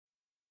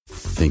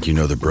Think you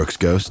know the Brooks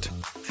Ghost?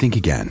 Think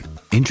again.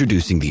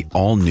 Introducing the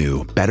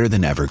all-new,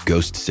 better-than-ever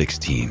Ghost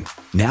 16.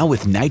 Now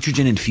with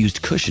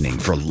nitrogen-infused cushioning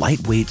for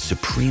lightweight,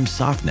 supreme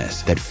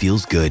softness that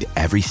feels good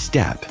every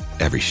step,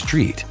 every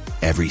street,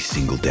 every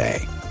single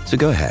day. So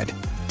go ahead,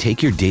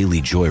 take your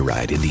daily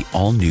joyride in the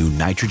all-new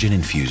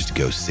nitrogen-infused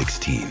Ghost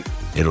 16.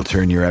 It'll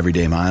turn your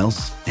everyday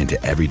miles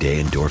into everyday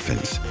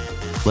endorphins.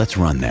 Let's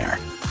run there.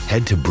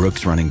 Head to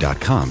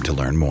brooksrunning.com to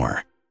learn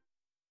more.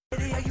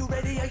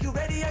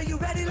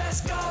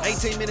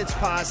 18 minutes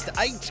past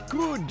 8.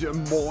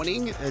 Good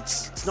morning.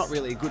 It's not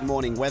really a good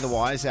morning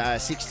weather-wise.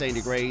 16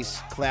 degrees,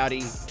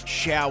 cloudy,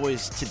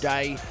 showers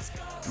today.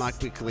 Mark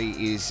Bickley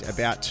is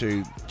about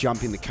to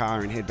jump in the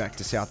car and head back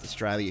to South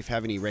Australia. If you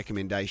have any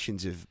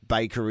recommendations of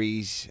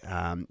bakeries,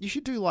 you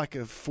should do like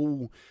a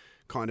full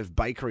kind of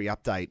bakery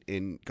update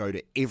and go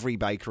to every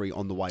bakery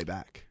on the way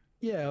back.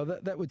 Yeah, well,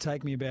 that would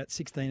take me about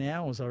 16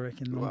 hours, I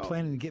reckon. I'm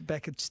planning to get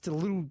back just a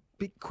little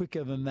bit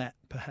quicker than that,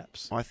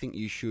 perhaps. I think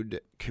you should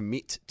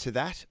commit to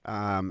that,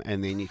 and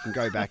then you can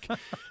go back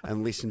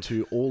and listen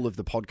to all of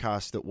the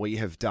podcasts that we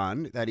have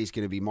done. That is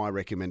going to be my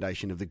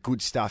recommendation of the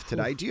good stuff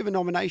today. Do you have a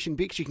nomination,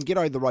 Bicks? You can get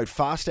over the road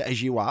faster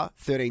as you are.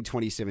 13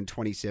 27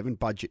 27,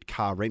 budget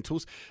car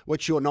rentals.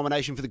 What's your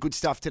nomination for the good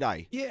stuff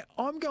today? Yeah,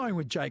 I'm going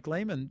with Jake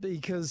Lehman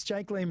because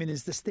Jake Lehman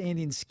is the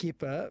stand-in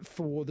skipper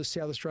for the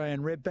South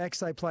Australian Redbacks.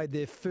 They played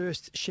their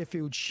first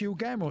Sheffield Shield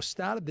game, or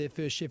started their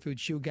first Sheffield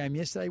Shield game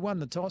yesterday, won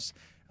the toss,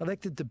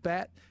 elected to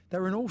bat. They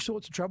were in all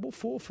sorts of trouble,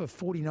 4 for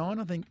 49,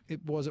 I think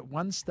it was at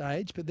one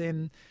stage, but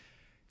then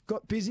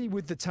got busy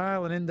with the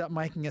tail and ended up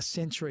making a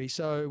century.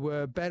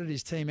 So batted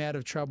his team out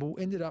of trouble,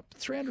 ended up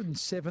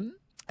 307,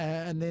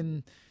 and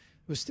then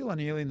it was still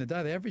only early in the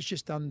day. They averaged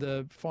just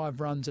under 5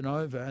 runs and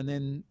over, and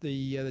then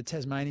the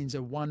Tasmanians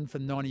are 1 for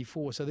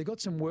 94. So they've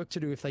got some work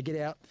to do if they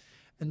get out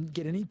and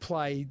get any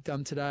play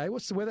done today.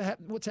 What's the weather?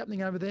 What's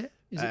happening over there?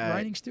 Is it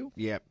raining still?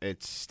 Yep,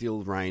 it's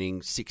still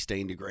raining,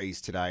 16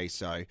 degrees today.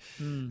 So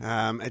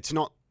it's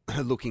not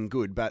looking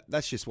good, but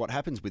that's just what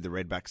happens with the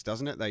Redbacks,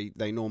 doesn't it?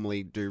 They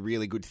normally do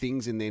really good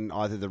things, and then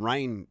either the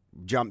rain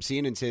jumps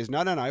in and says,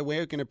 no,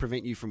 we're going to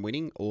prevent you from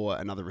winning, or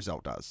another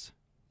result does.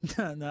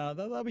 No,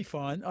 they'll be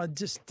fine. I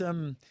just,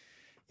 they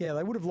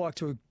would have liked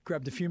to have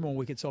grabbed a few more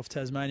wickets off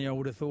Tasmania, I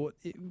would have thought,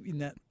 in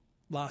that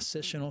last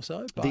session or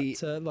so. But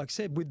like I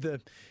said,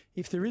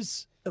 if there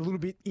is a little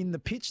bit in the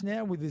pitch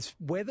now with this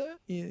weather,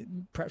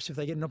 perhaps if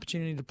they get an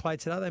opportunity to play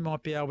today, they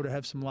might be able to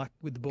have some luck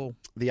with the ball.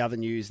 The other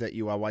news that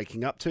you are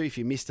waking up to, if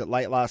you missed it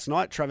late last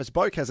night, Travis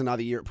Boak has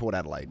another year at Port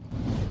Adelaide.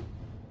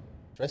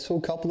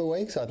 Stressful couple of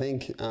weeks, I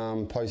think,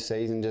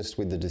 post-season, just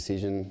with the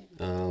decision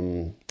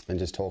and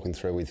just talking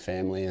through with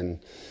family and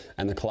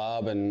the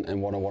club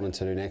and what I wanted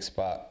to do next.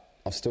 But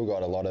I've still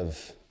got a lot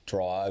of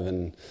drive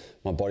and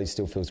my body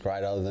still feels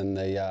great other than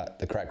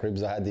the cracked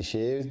ribs I had this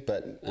year.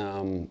 But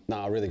I'm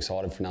really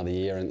excited for another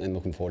year and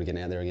looking forward to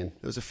getting out there again.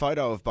 There was a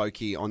photo of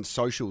Boakey on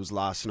socials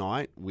last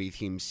night with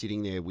him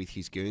sitting there with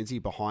his Guernsey.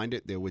 Behind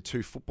it, there were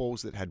 2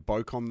 footballs that had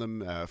Boak on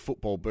them,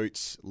 football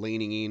boots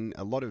leaning in,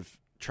 a lot of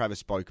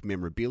Travis Boak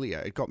memorabilia.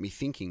 It got me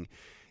thinking,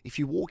 if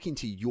you walk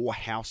into your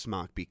house,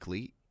 Mark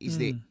Bickley, is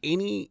there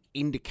any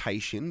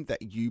indication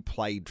that you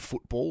played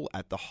football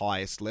at the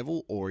highest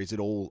level, or is it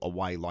all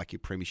away like your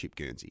premiership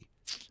Guernsey?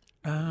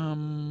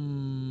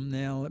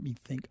 Now let me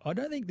think. I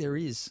don't think there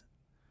is.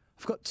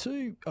 I've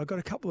got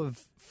a couple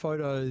of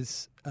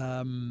photos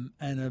and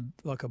a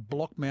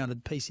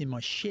block-mounted piece in my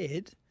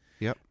shed.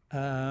 Yep.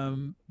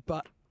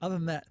 But other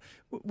than that,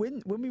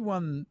 when we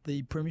won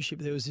the premiership,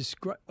 there was this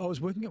great. I was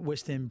working at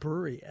West End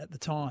Brewery at the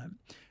time,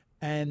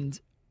 and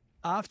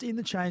in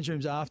the change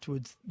rooms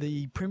afterwards,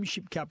 the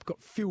Premiership Cup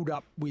got filled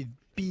up with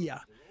beer,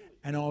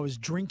 and I was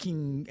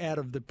drinking out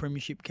of the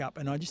Premiership Cup,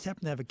 and I just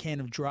happened to have a can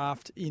of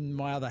draft in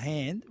my other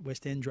hand,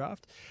 West End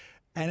draft,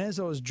 and as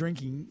I was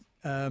drinking,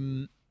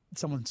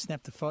 someone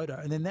snapped a photo,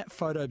 and then that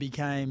photo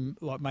became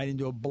made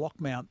into a block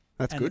mount.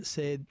 That's good. It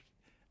said,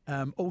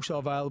 also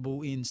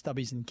available in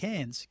stubbies and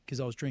cans, because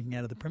I was drinking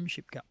out of the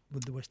Premiership Cup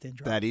with the West End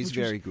draft. That is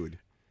very good.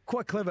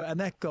 Quite clever, and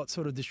that got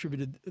sort of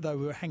distributed. They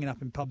were hanging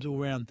up in pubs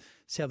all around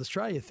South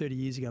Australia 30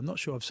 years ago. I'm not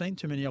sure I've seen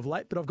too many of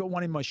late, but I've got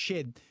one in my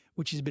shed,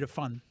 which is a bit of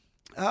fun.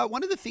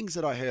 One of the things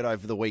that I heard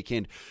over the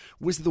weekend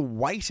was the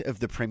weight of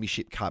the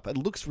Premiership Cup. It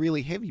looks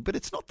really heavy, but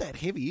it's not that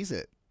heavy, is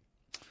it?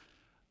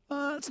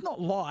 It's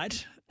not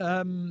light.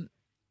 You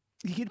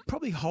could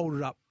probably hold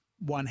it up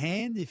one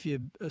hand if you're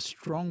a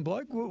strong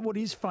bloke. What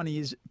is funny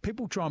is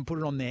people try and put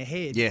it on their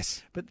head.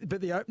 Yes. But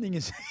the opening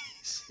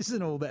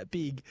isn't all that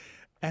big.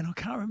 And I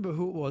can't remember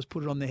who it was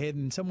put it on their head,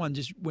 and someone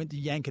just went to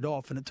yank it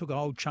off, and it took a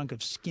whole chunk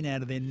of skin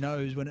out of their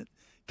nose when it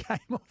came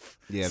off.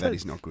 Yeah, so that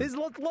is not good. There's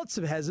lots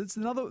of hazards.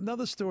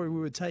 Another story, we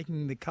were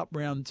taking the cup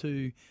round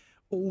to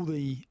all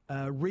the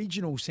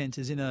regional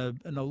centres in a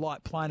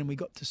light plane, and we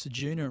got to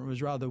Ceduna, and it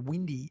was rather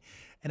windy.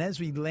 And as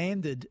we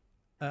landed,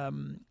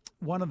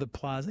 one of the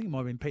players, I think it might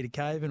have been Peter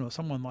Caven or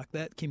someone like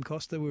that, Kim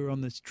Costa, we were on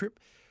this trip,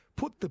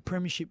 put the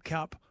Premiership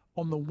Cup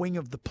on the wing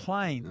of the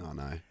plane. Oh,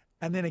 no.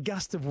 And then a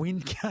gust of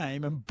wind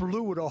came and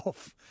blew it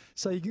off.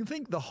 So you can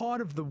think the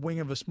height of the wing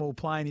of a small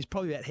plane is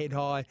probably about head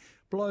high,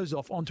 blows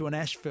off onto an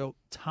asphalt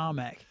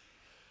tarmac,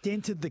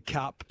 dented the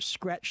cup,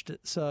 scratched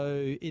it,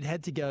 so it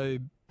had to go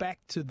back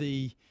to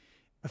the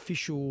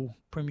official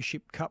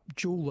Premiership Cup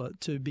jeweller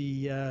to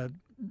be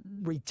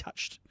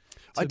retouched.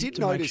 I did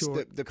notice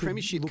that the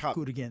Premiership Cup,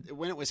 good again.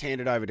 When it was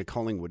handed over to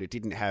Collingwood, it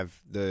didn't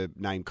have the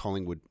name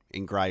Collingwood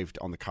engraved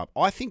on the cup.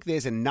 I think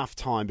there's enough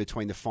time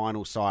between the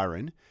final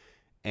siren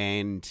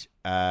and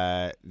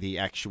the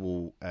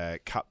actual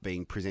cup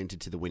being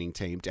presented to the winning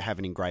team to have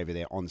an engraver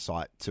there on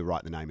site to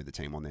write the name of the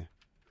team on there.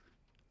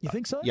 You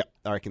think so? Yep,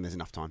 I reckon there's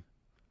enough time.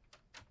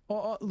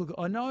 Look,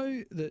 I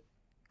know that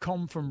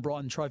Com from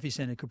Brighton Trophy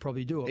Centre could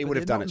probably do it. He would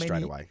have done it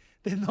straight away.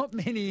 There are not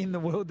many in the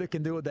world that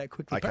can do it that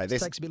quickly. Okay, Perhaps it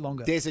takes a bit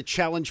longer. There's a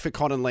challenge for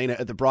Con and Lena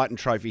at the Brighton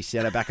Trophy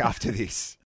Centre back after this.